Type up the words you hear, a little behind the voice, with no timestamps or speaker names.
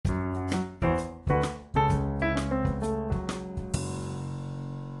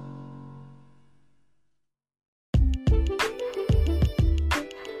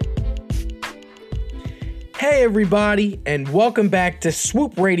Hey everybody, and welcome back to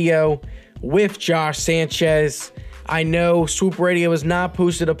Swoop Radio with Josh Sanchez. I know Swoop Radio has not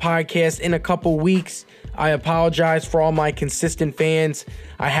posted a podcast in a couple weeks. I apologize for all my consistent fans.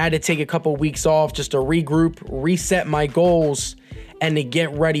 I had to take a couple weeks off just to regroup, reset my goals, and to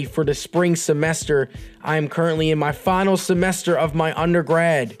get ready for the spring semester. I am currently in my final semester of my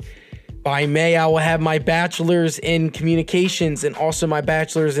undergrad. By May, I will have my bachelor's in communications and also my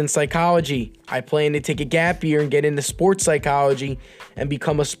bachelor's in psychology. I plan to take a gap year and get into sports psychology and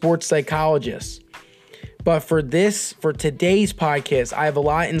become a sports psychologist. But for today's podcast, I have a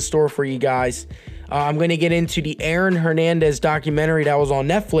lot in store for you guys. I'm going to get into the Aaron Hernandez documentary that was on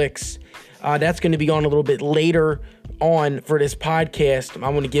Netflix. That's going to be on a little bit later on for this podcast.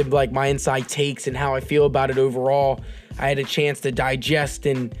 I'm going to give like my inside takes and how I feel about it overall. I had a chance to digest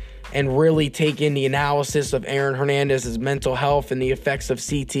and really take in the analysis of Aaron Hernandez's mental health and the effects of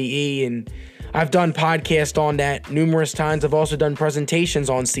CTE. And I've done podcasts on that numerous times. I've also done presentations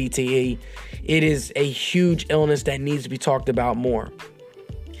on CTE. It is a huge illness that needs to be talked about more.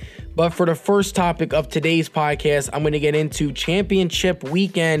 But for the first topic of today's podcast, I'm going to get into championship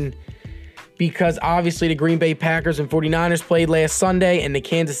weekend, because obviously the Green Bay Packers and 49ers played last Sunday, and the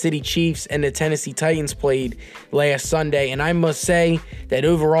Kansas City Chiefs and the Tennessee Titans played last Sunday. And I must say that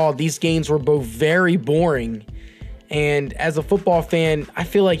overall, these games were both very boring. And as a football fan, I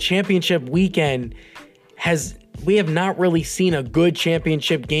feel like championship weekend we have not really seen a good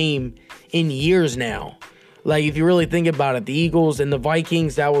championship game in years now. Like, if you really think about it, the Eagles and the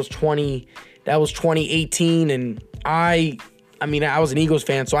Vikings, that was 2018. And I was an Eagles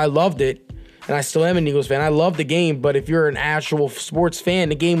fan, so I loved it. And I still am an Eagles fan. I love the game, but if you're an actual sports fan,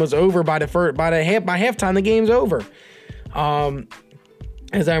 the game was over by halftime. The game's over.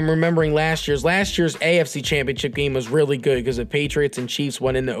 As I'm remembering last year's AFC Championship game was really good because the Patriots and Chiefs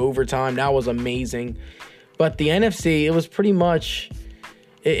went into overtime. That was amazing. But the NFC, it was pretty much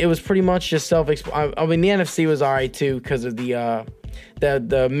just self-explanatory. I mean, the NFC was all right too because of the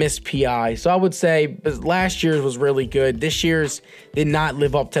missed PI. So I would say last year's was really good. This year's did not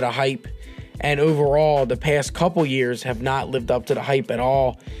live up to the hype. And overall, the past couple years have not lived up to the hype at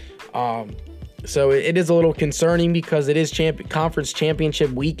all. So it is a little concerning because it is conference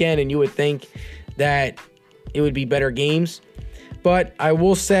championship weekend, and you would think that it would be better games. But I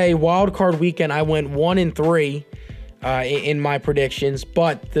will say, wild card weekend, I went 1-3 in my predictions.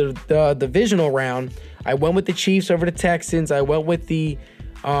 But the divisional round, I went with the Chiefs over the Texans. I went with the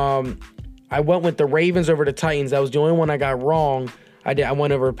Ravens over the Titans. That was the only one I got wrong. I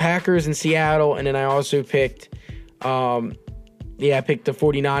went over Packers in Seattle, and then I also picked the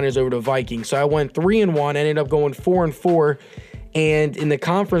 49ers over the Vikings. So I went 3-1, ended up going 4-4. And in the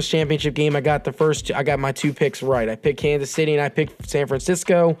conference championship game, I got my two picks right. I picked Kansas City and I picked San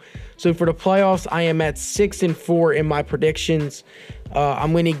Francisco. So for the playoffs, I am at 6-4 in my predictions.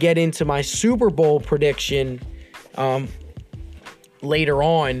 I'm going to get into my Super Bowl prediction later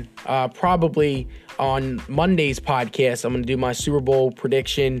on, probably on Monday's podcast. I'm going to do my Super Bowl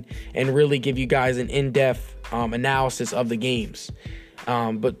prediction and really give you guys an in-depth analysis of the games.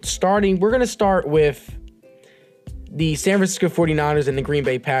 But we're going to start with the San Francisco 49ers and the Green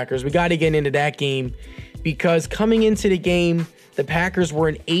Bay Packers. We got to get into that game because coming into the game, the Packers were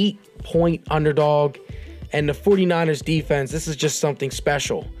an 8-point underdog, and the 49ers defense, this is just something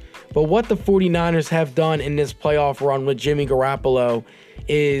special. But what the 49ers have done in this playoff run with Jimmy Garoppolo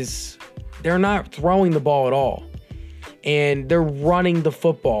is they're not throwing the ball at all. And they're running the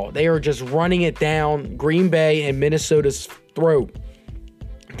football. They are just running it down Green Bay and Minnesota's throat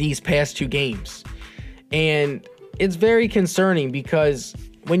these past two games. And it's very concerning because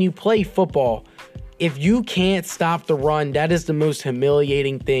when you play football, if you can't stop the run, that is the most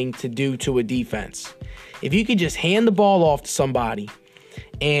humiliating thing to do to a defense. If you could just hand the ball off to somebody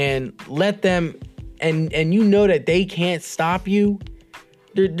and let them, and you know that they can't stop you,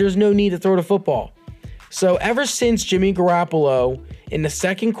 there's no need to throw the football. So ever since Jimmy Garoppolo in the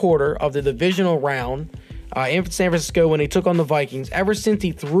second quarter of the divisional round in San Francisco when they took on the Vikings, ever since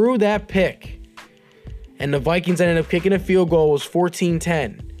he threw that pick and the Vikings ended up kicking a field goal, it was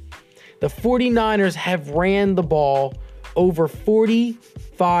 14-10. The 49ers have ran the ball over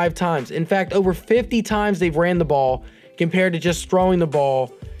 45 times. In fact, over 50 times they've ran the ball compared to just throwing the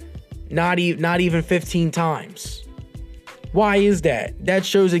ball not even 15 times. Why is that? That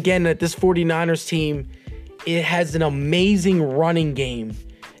shows again that this 49ers team, it has an amazing running game,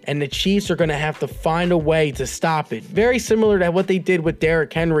 and the Chiefs are going to have to find a way to stop it. Very similar to what they did with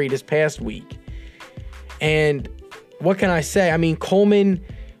Derrick Henry this past week. And what can I say? I mean, Coleman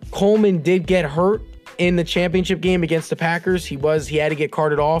did get hurt in the championship game against the Packers. He had to get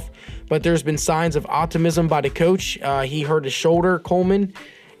carted off. but there's been signs of optimism by the coach. He hurt his shoulder, Coleman,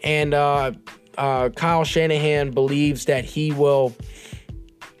 and Kyle Shanahan believes that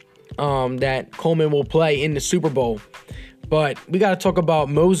that Coleman will play in the Super Bowl. But we got to talk about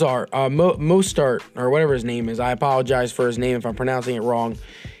Mostert, or whatever his name is. I apologize for his name if I'm pronouncing it wrong.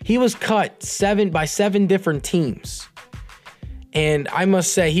 He was cut by seven different teams. And I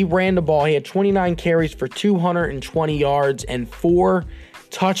must say, he ran the ball. He had 29 carries for 220 yards and 4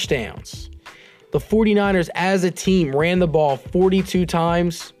 touchdowns. The 49ers as a team ran the ball 42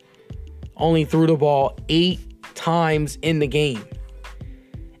 times, only threw the ball 8 times in the game.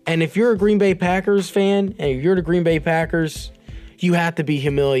 And if you're a Green Bay Packers fan, and if you're the Green Bay Packers, you have to be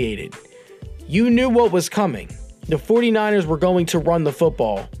humiliated. You knew what was coming. The 49ers were going to run the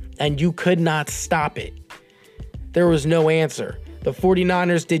football, and you could not stop it. There was no answer. The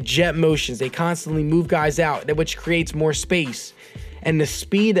 49ers did jet motions. They constantly move guys out, which creates more space. And the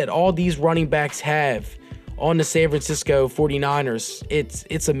speed that all these running backs have on the San Francisco 49ers,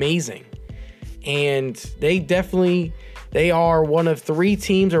 it's amazing. And they are one of 3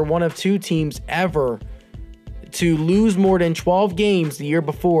 teams or one of 2 teams ever to lose more than 12 games the year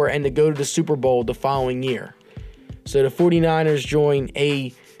before and to go to the Super Bowl the following year. So the 49ers join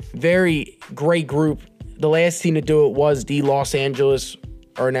a very great group. The last team to do it was the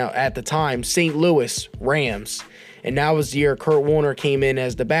at the time, St. Louis Rams. And that was the year Kurt Warner came in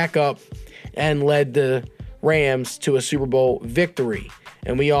as the backup and led the Rams to a Super Bowl victory.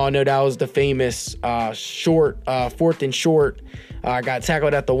 And we all know that was the famous 4th and short. Got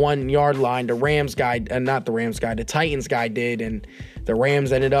tackled at the 1 yard line. The Titans guy did. And the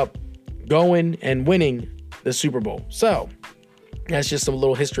Rams ended up going and winning the Super Bowl. So that's just some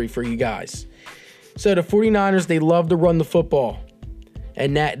little history for you guys. So the 49ers, they love to run the football.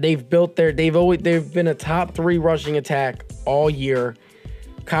 And that they've been a top 3 rushing attack all year.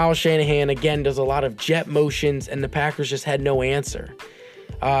 Kyle Shanahan, again, does a lot of jet motions, and the Packers just had no answer.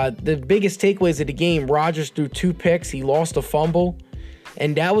 The biggest takeaways of the game, Rodgers threw 2 picks. He lost a fumble,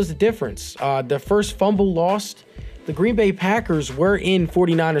 and that was the difference. The first fumble lost, the Green Bay Packers were in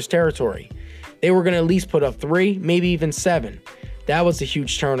 49ers territory. They were going to at least put up 3, maybe even 7. That was a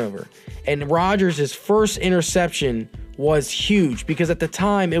huge turnover. And Rodgers' first interception was huge because at the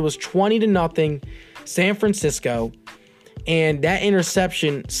time it was 20-0 San Francisco, and that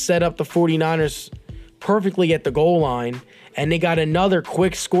interception set up the 49ers perfectly at the goal line, and they got another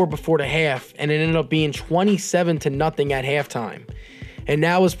quick score before the half, and it ended up being 27-0 at halftime. And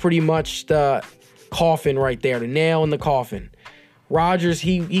that was pretty much the coffin right there, the nail in the coffin. Rodgers,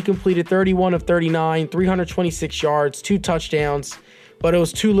 he completed 31 of 39, 326 yards, 2 touchdowns, but it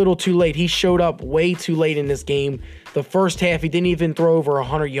was too little too late. He showed up way too late in this game. The first half, he didn't even throw over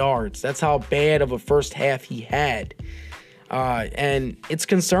 100 yards. That's how bad of a first half he had. And it's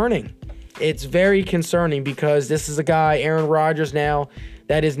concerning. It's very concerning because this is a guy, Aaron Rodgers, now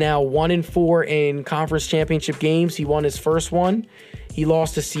that is now 1-4 in conference championship games. He won his first one. He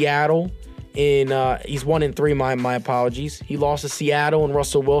lost to Seattle he's 1-3. My apologies. He lost to Seattle and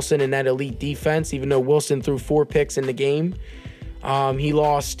Russell Wilson in that elite defense, even though Wilson threw 4 picks in the game. He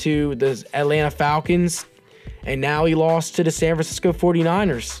lost to the Atlanta Falcons, and now he lost to the San Francisco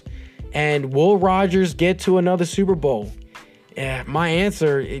 49ers. And will Rodgers get to another Super Bowl? My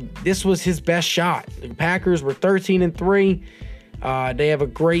answer, this was his best shot. The Packers were 13-3. They have a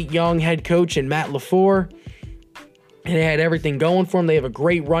great young head coach in Matt LaFleur, and they had everything going for them. They have a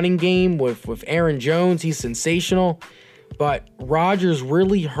great running game with Aaron Jones. He's sensational. But Rodgers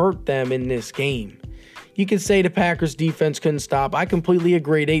really hurt them in this game. You could say the Packers defense couldn't stop. I completely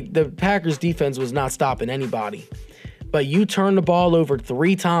agree. The Packers defense was not stopping anybody. But you turn the ball over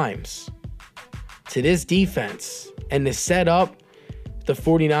 3 times to this defense and to set up the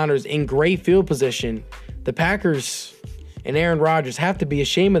 49ers in great field position. The Packers and Aaron Rodgers have to be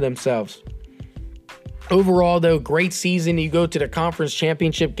ashamed of themselves. Overall, though, great season. You go to the conference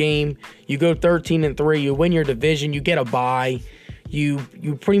championship game. You go 13-3. You win your division. You get a bye. You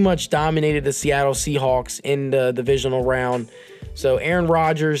pretty much dominated the Seattle Seahawks in the divisional round. So Aaron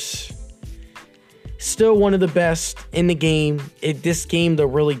Rodgers, still one of the best in the game. This game, though,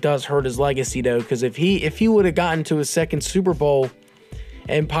 really does hurt his legacy, though, because if he would have gotten to his second Super Bowl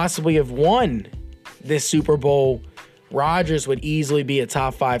and possibly have won this Super Bowl, Rodgers would easily be a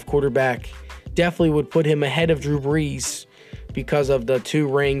top 5 quarterback. Definitely would put him ahead of Drew Brees because of the 2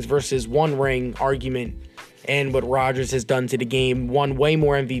 rings versus 1 ring argument. And what Rodgers has done to the game, won way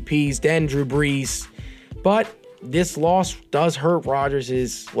more MVPs than Drew Brees. But this loss does hurt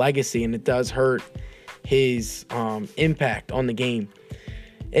Rodgers' legacy, and it does hurt his impact on the game.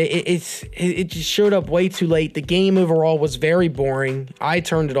 It just showed up way too late. The game overall was very boring. I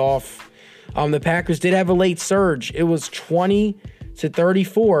turned it off. The Packers did have a late surge. It was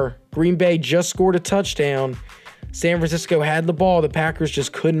 20-34. Green Bay just scored a touchdown. San Francisco had the ball. The Packers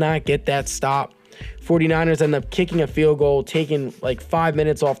just could not get that stop. 49ers ended up kicking a field goal, taking like 5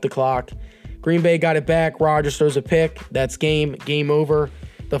 minutes off the clock. Green Bay got it back. Rodgers throws a pick. That's game over.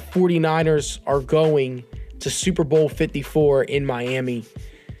 The 49ers are going to Super Bowl 54 in Miami.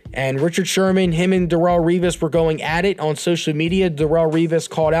 And Richard Sherman, him and Darrelle Revis were going at it on social media. Darrelle Revis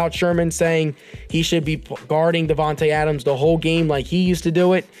called out Sherman, saying he should be guarding Davante Adams the whole game like he used to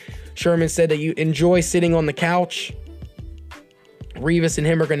do it. Sherman said that you enjoy sitting on the couch. Revis and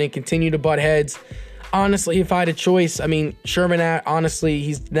him are going to continue to butt heads. Honestly, if I had a choice, I mean, Sherman, honestly,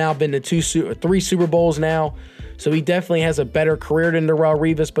 he's now been to 3 Super Bowls now. So he definitely has a better career than Darrelle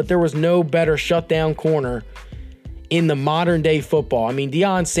Revis, but there was no better shutdown corner in the modern day football. I mean,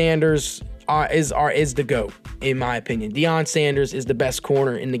 Deion Sanders is the GOAT, in my opinion. Deion Sanders is the best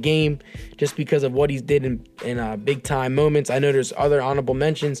corner in the game just because of what he did in big time moments. I know there's other honorable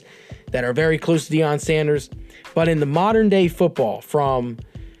mentions that are very close to Deion Sanders, but in the modern day football from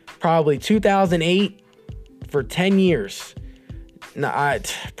probably 2008 for 10 years,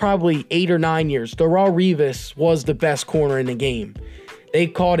 probably 8 or 9 years, Darrelle Revis was the best corner in the game. They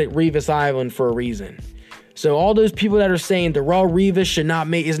called it Revis Island for a reason. So all those people that are saying Darrelle Revis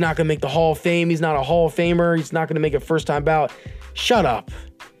is not going to make the Hall of Fame, he's not a Hall of Famer, he's not going to make a first-time ballot, shut up.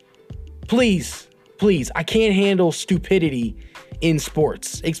 Please, I can't handle stupidity in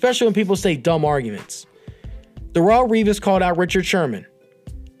sports, especially when people say dumb arguments. Darrelle Revis called out Richard Sherman.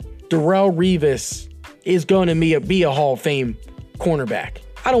 Darrelle Revis is going to be a Hall of Fame cornerback.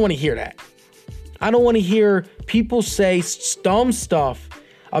 I don't want to hear that. I don't want to hear people say dumb stuff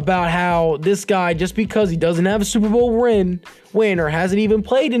about how this guy, just because he doesn't have a Super Bowl win or hasn't even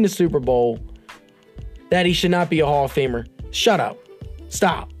played in the Super Bowl, that he should not be a Hall of Famer. Shut up.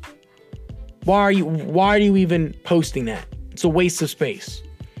 Stop. Why are you even posting that? It's a waste of space.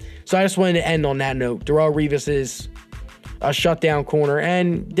 So I just wanted to end on that note. Darrelle Revis is a shutdown corner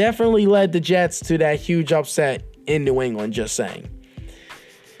and definitely led the Jets to that huge upset in New England, just saying.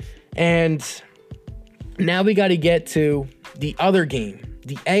 And now we got to get to the other game,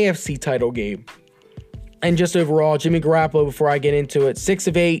 the AFC title game. And just overall, Jimmy Garoppolo, before I get into it, 6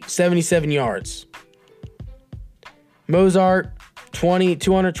 of 8, 77 yards. Mozart,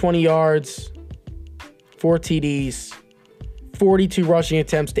 220 yards, 4 TDs, 42 rushing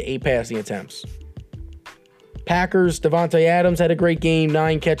attempts to 8 passing attempts. Packers, Davante Adams had a great game,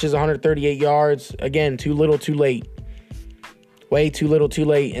 9 catches, 138 yards. Again, too little, too late. Way too little, too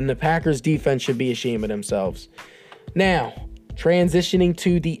late. And the Packers defense should be ashamed of themselves. Now, transitioning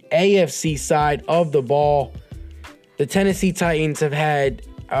to the AFC side of the ball, the Tennessee Titans have had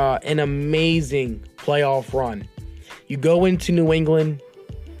an amazing playoff run. You go into New England,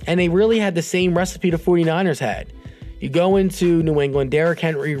 and they really had the same recipe the 49ers had. You go into New England, Derrick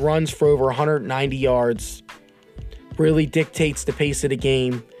Henry runs for over 190 yards, really dictates the pace of the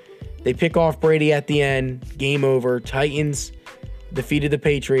game. They pick off Brady at the end, game over. Titans defeated the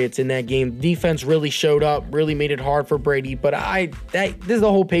Patriots in that game. Defense really showed up, really made it hard for Brady. But this is the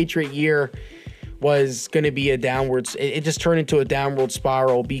whole Patriot year was going to be a downwards. It just turned into a downward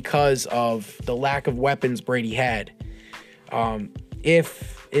spiral because of the lack of weapons Brady had. And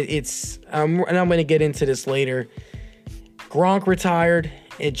I'm going to get into this later. Gronk retired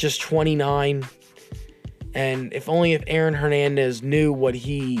at just 29. And if Aaron Hernandez knew what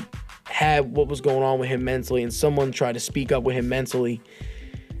was going on with him mentally, and someone tried to speak up with him mentally,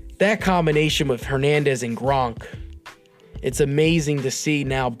 that combination with Hernandez and Gronk, it's amazing to see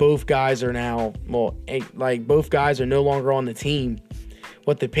now both guys are no longer on the team.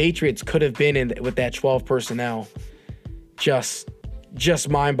 What the Patriots could have been with that 12 personnel, just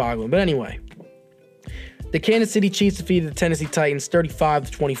mind-boggling. But anyway, the Kansas City Chiefs defeated the Tennessee Titans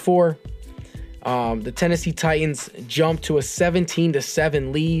 35-24. The Tennessee Titans jumped to a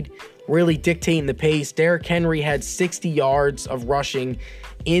 17-7 lead, really dictating the pace. Derrick Henry had 60 yards of rushing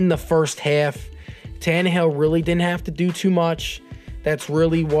in the first half. Tannehill really didn't have to do too much. That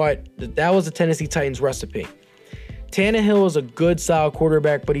was the Tennessee Titans recipe. Tannehill is a good, solid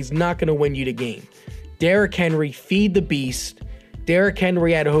quarterback, but he's not going to win you the game. Derrick Henry, feed the beast. Derrick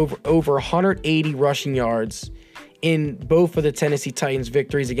Henry had over 180 rushing yards in both of the Tennessee Titans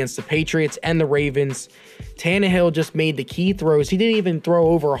victories against the Patriots and the Ravens. Tannehill just made the key throws. He didn't even throw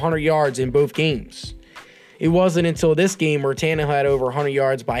over 100 yards in both games. It wasn't until this game where Tannehill had over 100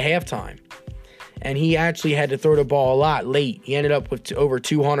 yards by halftime. And he actually had to throw the ball a lot late. He ended up with over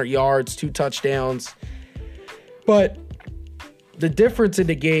 200 yards, 2 touchdowns. But the difference in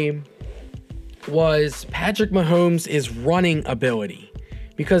the game was Patrick Mahomes' running ability.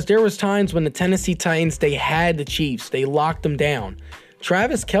 Because there was times when the Tennessee Titans, they had the Chiefs. They locked them down.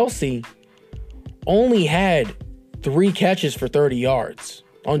 Travis Kelce only had 3 catches for 30 yards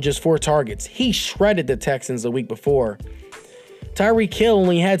on just 4 targets. He shredded the Texans the week before. Tyreek Hill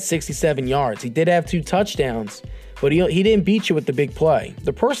only had 67 yards. He did have 2 touchdowns, but he didn't beat you with the big play.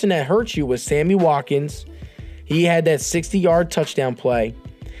 The person that hurt you was Sammy Watkins. He had that 60-yard touchdown play.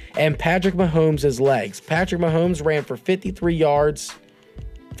 And Patrick Mahomes' legs. Patrick Mahomes ran for 53 yards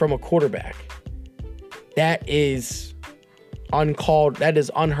from a quarterback. That is uncalled. That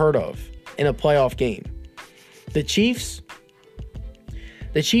is unheard of in a playoff game. The Chiefs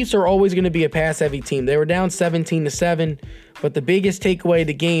are always going to be a pass-heavy team. They were down 17-7, but the biggest takeaway of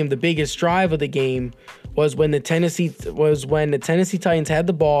the game, the biggest drive of the game, was when the Tennessee Titans had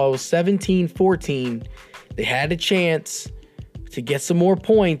the ball. It was 17-14. They had a chance to get some more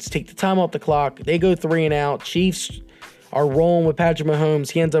points, take the time off the clock. They go 3 and out. Chiefs are rolling with Patrick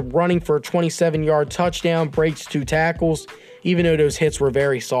Mahomes. He ends up running for a 27-yard touchdown, breaks 2 tackles, even though those hits were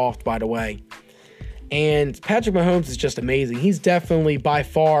very soft, by the way. And Patrick Mahomes is just amazing. He's definitely by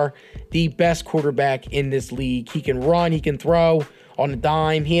far the best quarterback in this league. He can run, he can throw on a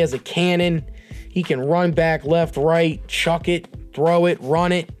dime. He has a cannon. He can run back, left, right, chuck it, throw it,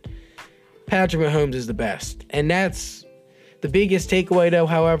 run it. Patrick Mahomes is the best. And that's the biggest takeaway, though,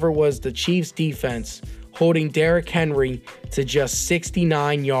 however, was the Chiefs' defense holding Derrick Henry to just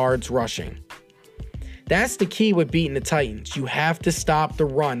 69 yards rushing. That's the key with beating the Titans. You have to stop the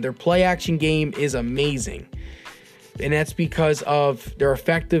run. Their play-action game is amazing. And that's because of their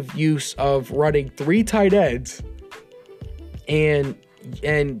effective use of running 3 tight ends and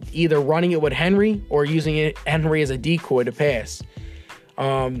either running it with Henry or using Henry as a decoy to pass.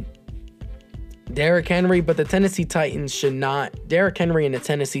 Derrick Henry and the Tennessee Titans should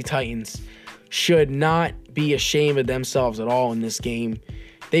not be ashamed of themselves at all in this game.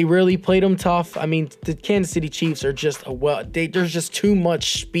 They really played them tough. I mean, the Kansas City Chiefs are just there's just too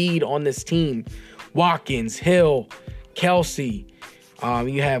much speed on this team. Watkins, Hill, Kelce.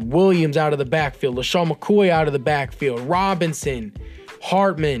 You have Williams out of the backfield, LaShawn McCoy out of the backfield, Robinson,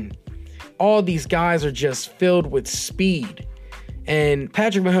 Hartman. All these guys are just filled with speed. And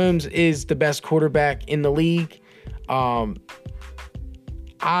Patrick Mahomes is the best quarterback in the league.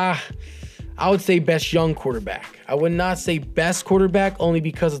 I would say best young quarterback. I would not say best quarterback only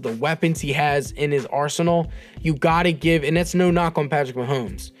because of the weapons he has in his arsenal. You got to give, and that's no knock on Patrick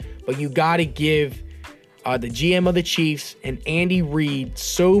Mahomes, but you got to give the GM of the Chiefs and Andy Reid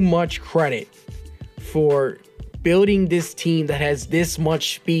so much credit for building this team that has this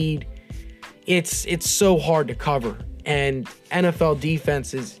much speed. It's so hard to cover. And NFL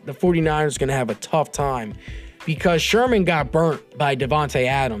defenses, the 49ers, going to have a tough time because Sherman got burnt by Devontae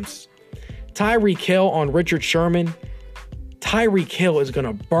Adams. Tyreek Hill on Richard Sherman. Tyreek Hill is going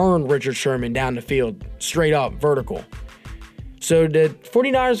to burn Richard Sherman down the field, straight up, vertical. So the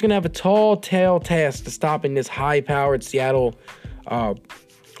 49ers are going to have a tall task to stopping this high-powered Seattle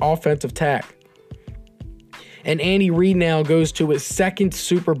offensive attack. And Andy Reid now goes to his 2nd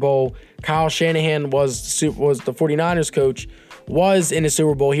Super Bowl. Kyle Shanahan was the 49ers coach, was in a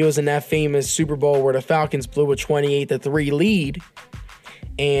Super Bowl. He was in that famous Super Bowl where the Falcons blew a 28-3 lead.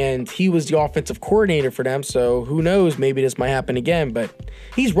 And he was the offensive coordinator for them, so who knows, maybe this might happen again, but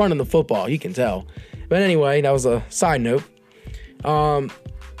he's running the football, you can tell. But anyway, that was a side note.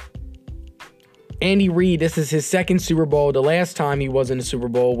 Andy Reid, this is his 2nd Super Bowl. The last time he was in the Super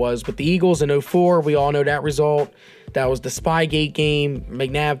Bowl was with the Eagles in 2004. We all know that result. That was the Spygate game.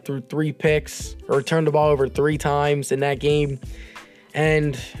 McNabb threw 3 picks, or turned the ball over 3 times in that game.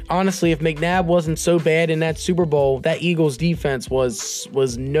 And honestly, if McNabb wasn't so bad in that Super Bowl, that Eagles defense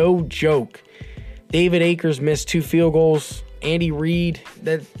was no joke. David Akers missed 2 field goals. Andy Reid,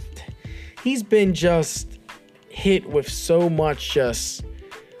 that he's been just hit with so much just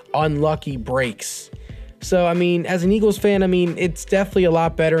unlucky breaks. So, I mean, as an Eagles fan, I mean, it's definitely a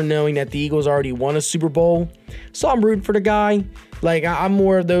lot better knowing that the Eagles already won a Super Bowl. So I'm rooting for the guy. Like, I'm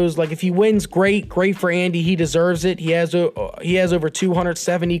more of those, like, if he wins, great for Andy. He deserves it. He has over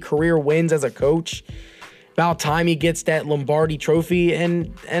 270 career wins as a coach. About time he gets that Lombardi trophy,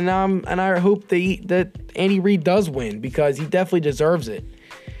 and I hope that Andy Reid does win because he definitely deserves it.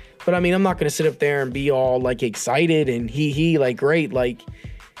 But I mean, I'm not gonna sit up there and be all like excited and he like great. Like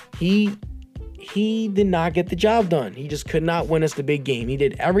he did not get the job done. He just could not win us the big game. He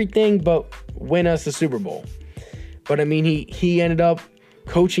did everything but win us the Super Bowl. But I mean, he ended up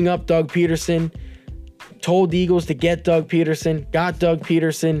coaching up Doug Peterson, told the Eagles to get Doug Peterson, got Doug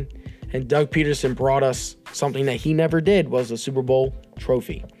Peterson, And Doug Peterson brought us something that he never did, was a Super Bowl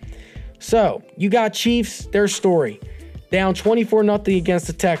trophy. So, you got Chiefs, their story. Down 24-0 against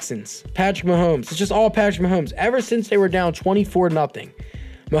the Texans. Patrick Mahomes. It's just all Patrick Mahomes. Ever since they were down 24-0,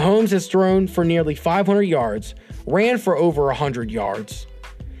 Mahomes has thrown for nearly 500 yards, ran for over 100 yards,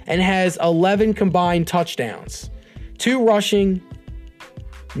 and has 11 combined touchdowns. 2 rushing,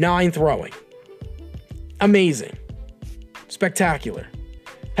 9 throwing. Amazing. Spectacular.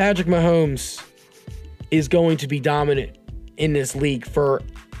 Patrick Mahomes is going to be dominant in this league for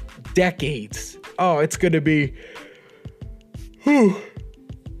decades. Oh, it's going to be...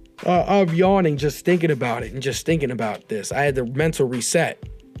 I'm yawning just thinking about it and just thinking about this. I had the mental reset.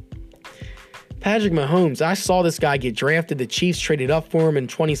 Patrick Mahomes, I saw this guy get drafted. The Chiefs traded up for him in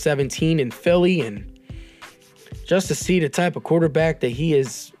 2017 in Philly, and just to see the type of quarterback that he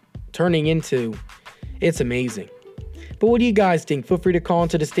is turning into, it's amazing. But what do you guys think? Feel free to call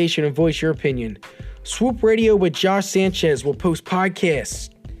into the station and voice your opinion. Swoop Radio with Josh Sanchez will post podcasts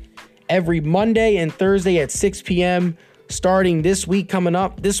every Monday and Thursday at 6 p.m. starting this week coming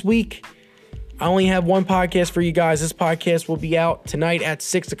up. This week, I only have one podcast for you guys. This podcast will be out tonight at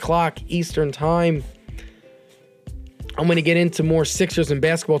 6 o'clock Eastern Time. I'm going to get into more Sixers and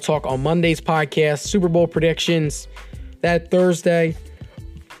basketball talk on Monday's podcast. Super Bowl predictions that Thursday.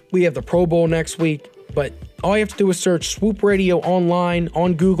 We have the Pro Bowl next week. But all you have to do is search Swoop Radio online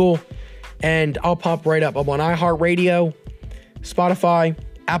on Google, and I'll pop right up. I'm on iHeartRadio, Spotify,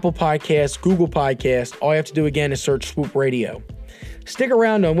 Apple Podcasts, Google Podcasts. All you have to do again is search Swoop Radio. Stick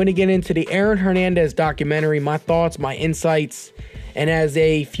around, though. I'm going to get into the Aaron Hernandez documentary, my thoughts, my insights, and as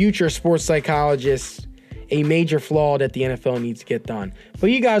a future sports psychologist, a major flaw that the NFL needs to get done.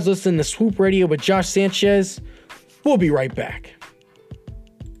 But you guys listen to Swoop Radio with Josh Sanchez. We'll be right back.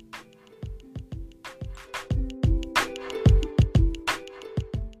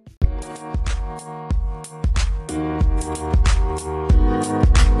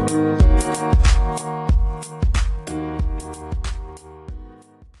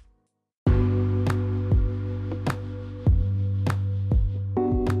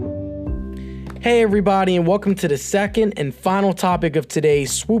 Hey everybody, and welcome to the second and final topic of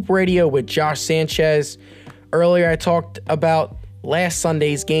today's Swoop Radio with Josh Sanchez. Earlier I talked about last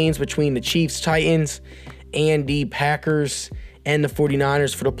Sunday's games between the Chiefs, Titans, and the Packers and the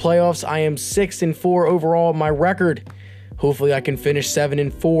 49ers for the playoffs. I am 6-4 overall. My record, hopefully I can finish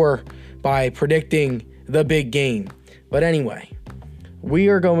 7-4 by predicting the big game. But anyway, we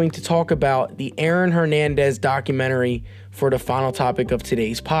are going to talk about the Aaron Hernandez documentary for the final topic of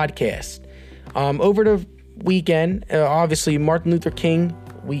today's podcast. Over the weekend, obviously Martin Luther King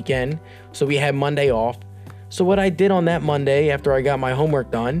weekend, so we had Monday off. So what I did on that Monday after I got my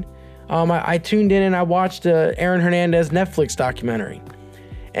homework done, I tuned in and I watched the Aaron Hernandez Netflix documentary.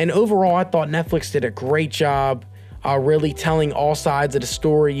 And overall, I thought Netflix did a great job really telling all sides of the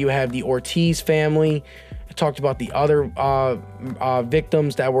story. You have the Ortiz family. I talked about the other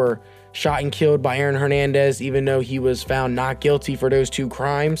victims that were shot and killed by Aaron Hernandez, even though he was found not guilty for those 2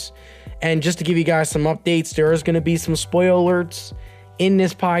 crimes. And just to give you guys some updates, there is going to be some spoiler alerts in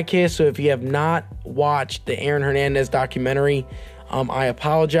this podcast. So if you have not watched the Aaron Hernandez documentary, I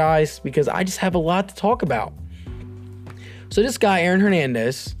apologize because I just have a lot to talk about. So this guy, Aaron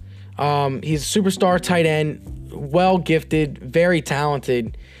Hernandez, he's a superstar tight end, well gifted, very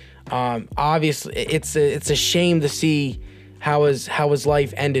talented. Obviously, it's a shame to see how his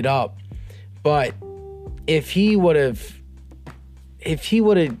life ended up. But if he would have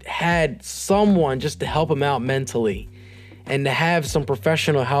had someone just to help him out mentally and to have some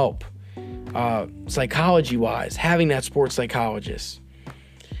professional help, psychology-wise, having that sports psychologist,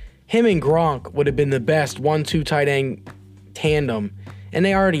 him and Gronk would have been the best 1-2 tight end tandem, and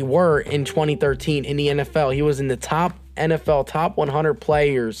they already were in 2013 in the NFL. He was in the top 100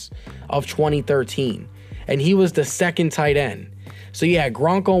 players of 2013, and he was the second tight end. So you had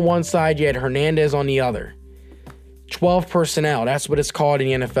Gronk on one side, you had Hernandez on the other. 12 personnel, that's what it's called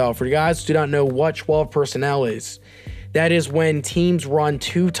in the NFL. For you guys who do not know what 12 personnel is, that is when teams run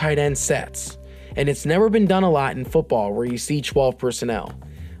 2 tight end sets. And it's never been done a lot in football where you see 12 personnel.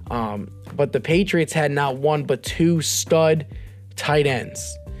 But the Patriots had not 1 but 2 stud tight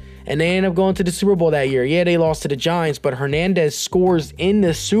ends. And they ended up going to the Super Bowl that year. Yeah, they lost to the Giants, but Hernandez scores in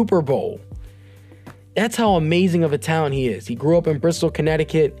the Super Bowl. That's how amazing of a talent he is. He grew up in Bristol,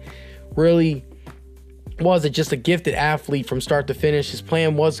 Connecticut, really was just a gifted athlete from start to finish. His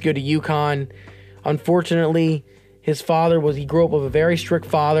plan was to go to UConn. Unfortunately, his father he grew up with a very strict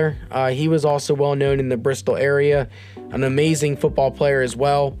father. He was also well known in the Bristol area, an amazing football player as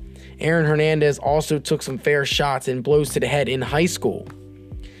well. Aaron Hernandez also took some fair shots and blows to the head in high school.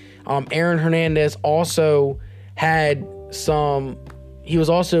 Aaron Hernandez also had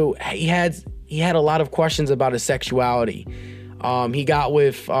he had a lot of questions about his sexuality. He got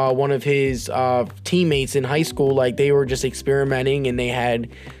with one of his teammates in high school, like they were just experimenting and they had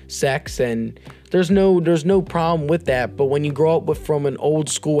sex, and there's no problem with that. But when you grow up from an old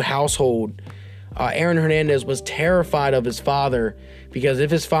school household, Aaron Hernandez was terrified of his father, because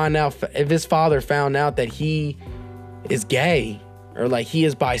if his father found out that he is gay or like he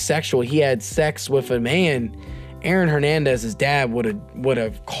is bisexual, he had sex with a man, Aaron Hernandez's dad would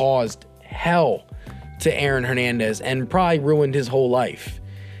have caused hell to Aaron Hernandez and probably ruined his whole life.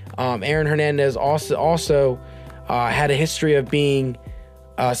 Aaron Hernandez also had a history of being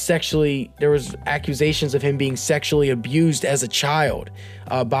there was accusations of him being sexually abused as a child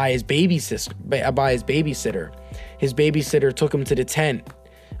by his babysitter. His babysitter took him to the tent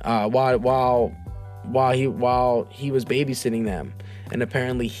while he was babysitting them, and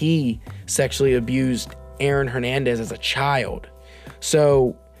apparently he sexually abused Aaron Hernandez as a child.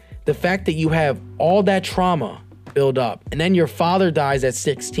 So the fact that you have all that trauma build up, and then your father dies at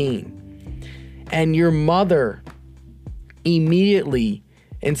 16, and your mother immediately,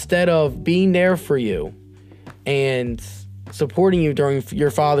 instead of being there for you and supporting you during your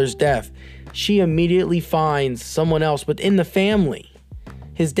father's death, she immediately finds someone else within the family,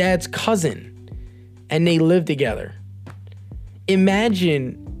 his dad's cousin, and they live together.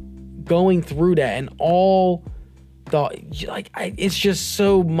 Imagine going through that and all it's just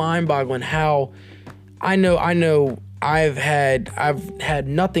so mind-boggling how I've had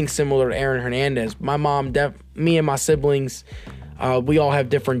nothing similar to Aaron Hernandez. My mom, me and my siblings, we all have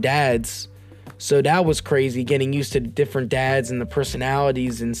different dads, so that was crazy, getting used to the different dads and the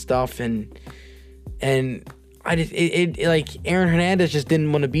personalities and stuff, and Aaron Hernandez just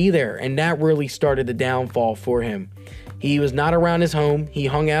didn't want to be there, and that really started the downfall for him. He was not around his home. He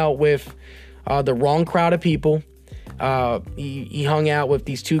hung out with the wrong crowd of people. He hung out with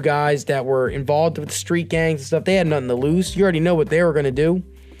these two guys that were involved with street gangs and stuff. They had nothing to lose. You already know what they were going to do.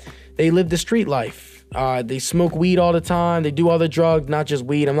 They lived the street life. They smoke weed all the time. They do other drugs, not just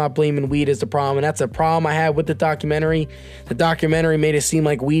weed. I'm not blaming weed as the problem, and that's a problem I had with the documentary. The documentary made it seem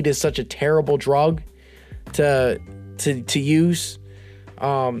like weed is such a terrible drug to use.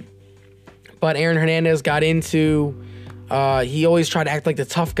 But Aaron Hernandez got into, he always tried to act like the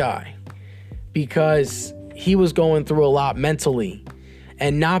tough guy because he was going through a lot mentally,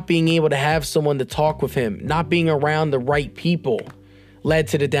 and not being able to have someone to talk with him, not being around the right people, led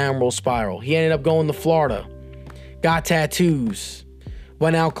to the downward spiral. He ended up going to Florida, got tattoos,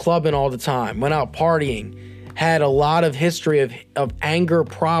 went out clubbing all the time, went out partying, had a lot of history of anger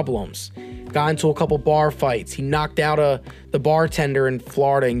problems, got into a couple bar fights. He knocked out the bartender in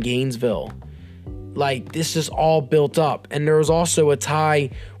Florida in Gainesville. Like, this is all built up. And there was also a tie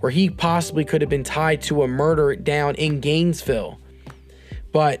where he possibly could have been tied to a murder down in Gainesville.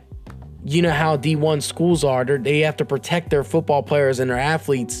 But you know how D1 schools are. They have to protect their football players and their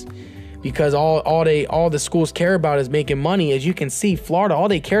athletes, because all the schools care about is making money. As you can see, Florida, all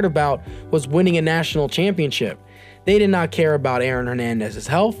they cared about was winning a national championship. They did not care about Aaron Hernandez's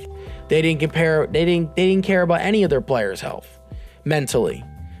health. They didn't care about any of their players' health mentally,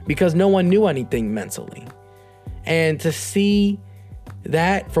 because no one knew anything mentally. And to see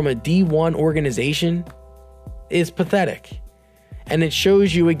that from a D1 organization is pathetic. And it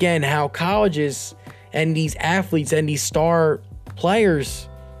shows you again how colleges and these athletes and these star players,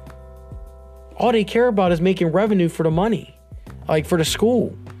 all they care about is making revenue for the money, like for the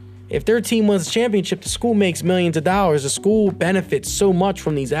school. If their team wins a championship, the school makes millions of dollars. The school benefits so much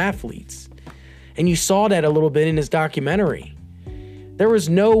from these athletes. And you saw that a little bit in his documentary. There was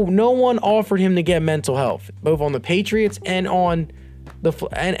no one offered him to get mental health, both on the Patriots and on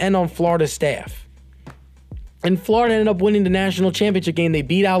Florida staff. And Florida ended up winning the national championship game. They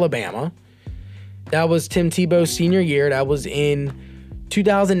beat Alabama. That was Tim Tebow's senior year. That was in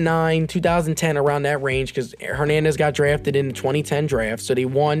 2009, 2010, around that range, because Hernandez got drafted in the 2010 draft. So they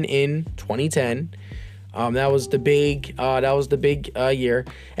won in 2010. That was the big year.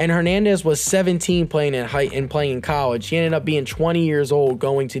 And Hernandez was 17 playing in college. He ended up being 20 years old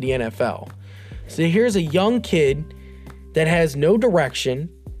going to the NFL. So here's a young kid that has no direction,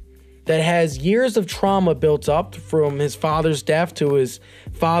 that has years of trauma built up from his father's death to his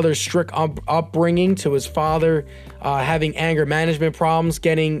father's strict upbringing to his father having anger management problems,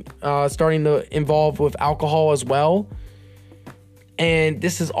 starting to involve with alcohol as well. And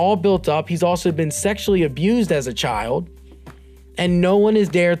this is all built up. He's also been sexually abused as a child. And no one is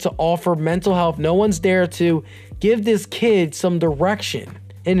there to offer mental health. No one's there to give this kid some direction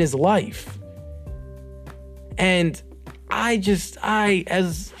in his life. And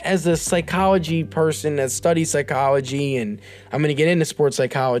as a psychology person that studies psychology, and I'm going to get into sports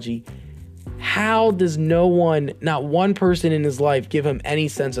psychology, how does not one person in his life give him any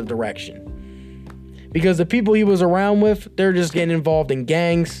sense of direction? Because the people he was around with, they're just getting involved in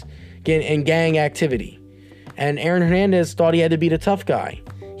gangs, in gang activity. And Aaron Hernandez thought he had to be the tough guy.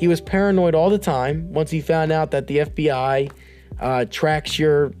 He was paranoid all the time once he found out that the FBI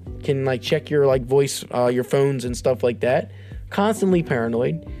can check your voice, your phones and stuff like that. Constantly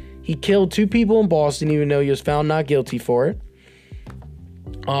paranoid. He killed 2 people in Boston, even though he was found not guilty for it.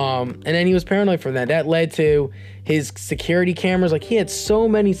 And then he was paranoid from that. That led to his security cameras. He had so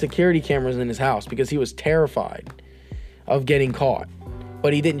many security cameras in his house because he was terrified of getting caught.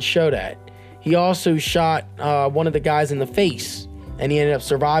 But he didn't show that. He also shot one of the guys in the face, and he ended up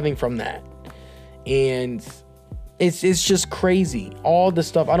surviving from that. And it's just crazy. All the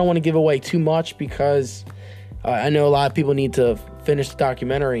stuff. I don't want to give away too much because I know a lot of people need to finish the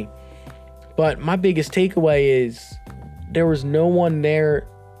documentary. But my biggest takeaway is there was no one there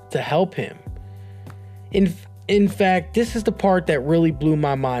to help him. In fact, this is the part that really blew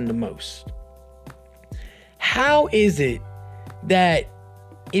my mind the most. How is it that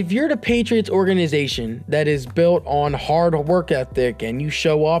if you're the Patriots organization that is built on hard work ethic and you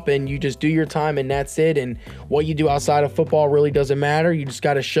show up and you just do your time and that's it, and what you do outside of football really doesn't matter, you just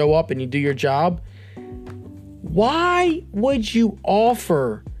got to show up and you do your job, why would you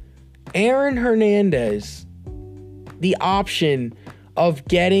offer Aaron Hernandez the option of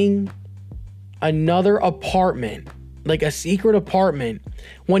getting another apartment, like a secret apartment,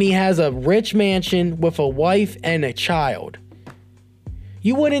 when he has a rich mansion with a wife and a child?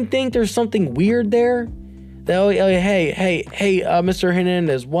 You wouldn't think there's something weird there? Hey, Mr.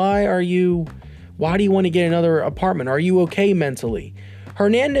 Hernandez, why do you want to get another apartment? Are you okay mentally?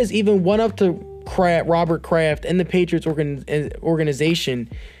 Hernandez even went up to Robert Kraft and the Patriots organization.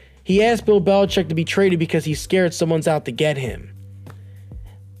 He asked Bill Belichick to be traded because he's scared someone's out to get him.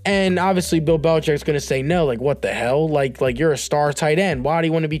 And obviously Bill Belichick's going to say no, what the hell? Like you're a star tight end. Why do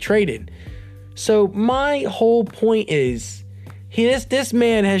you want to be traded? So my whole point is, this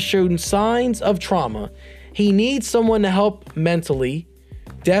man has shown signs of trauma. He needs someone to help mentally,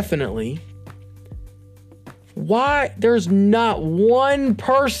 definitely. Why? There's not one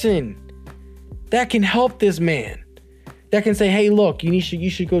person that can help this man, that can say, hey, look, you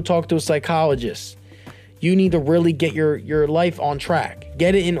should go talk to a psychologist. You need to really get your life on track.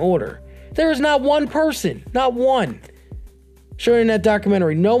 Get it in order. There is not one person, not one, shown in that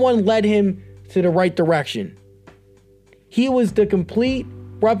documentary. No one led him to the right direction. He was the complete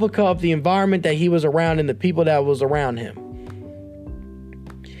replica of the environment that he was around and the people that was around him.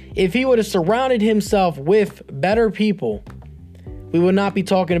 If he would have surrounded himself with better people, we would not be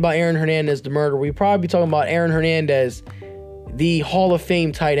talking about Aaron Hernandez, the murderer. We'd probably be talking about Aaron Hernandez, the Hall of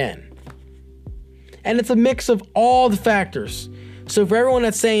Fame tight end. And it's a mix of all the factors. So for everyone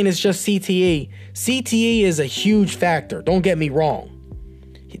that's saying it's just CTE, CTE is a huge factor. Don't get me wrong.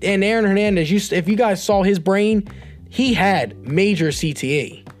 And Aaron Hernandez, if you guys saw his brain, he had major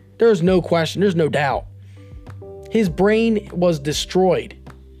CTE. There's no question. There's no doubt. His brain was destroyed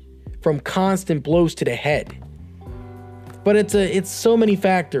from constant blows to the head. But it's so many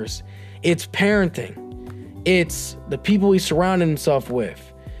factors. It's parenting. It's the people he surrounded himself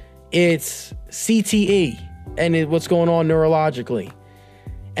with. It's CTE and what's going on neurologically.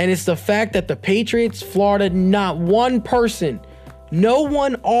 And it's the fact that the Patriots, Florida, not one person, no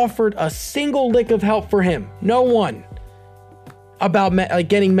one offered a single lick of help for him. No one. About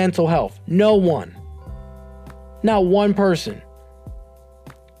getting mental health. No one. Not one person.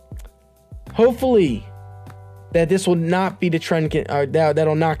 Hopefully that this will not be the trend,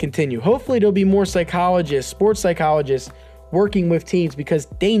 that'll not continue. Hopefully there'll be more psychologists, sports psychologists, working with teams because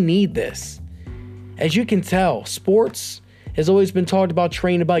they need this. As you can tell, sports has always been talked about,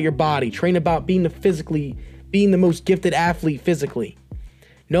 train about your body, train about being the most gifted athlete physically.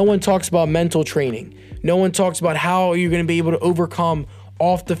 No one talks about mental training. No one talks about how you're going to be able to overcome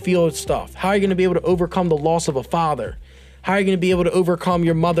off the field stuff. How are you going to be able to overcome the loss of a father? How are you going to be able to overcome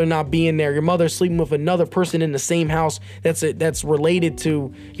your mother not being there? Your mother sleeping with another person in the same house that's related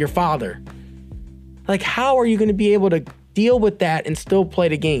to your father. How are you going to be able to deal with that and still play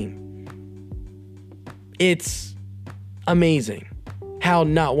the game? It's amazing how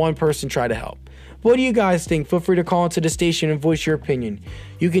not one person tried to help. What do you guys think? Feel free to call into the station and voice your opinion.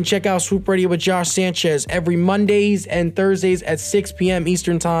 You can check out Swoop Radio with Josh Sanchez every Mondays and Thursdays at 6 p.m.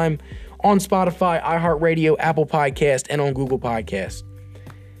 Eastern Time on Spotify, iHeartRadio, Apple Podcast, and on Google Podcast.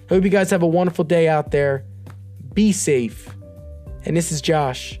 Hope you guys have a wonderful day out there. Be safe. And this is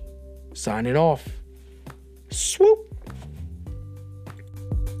Josh signing off. Swoop.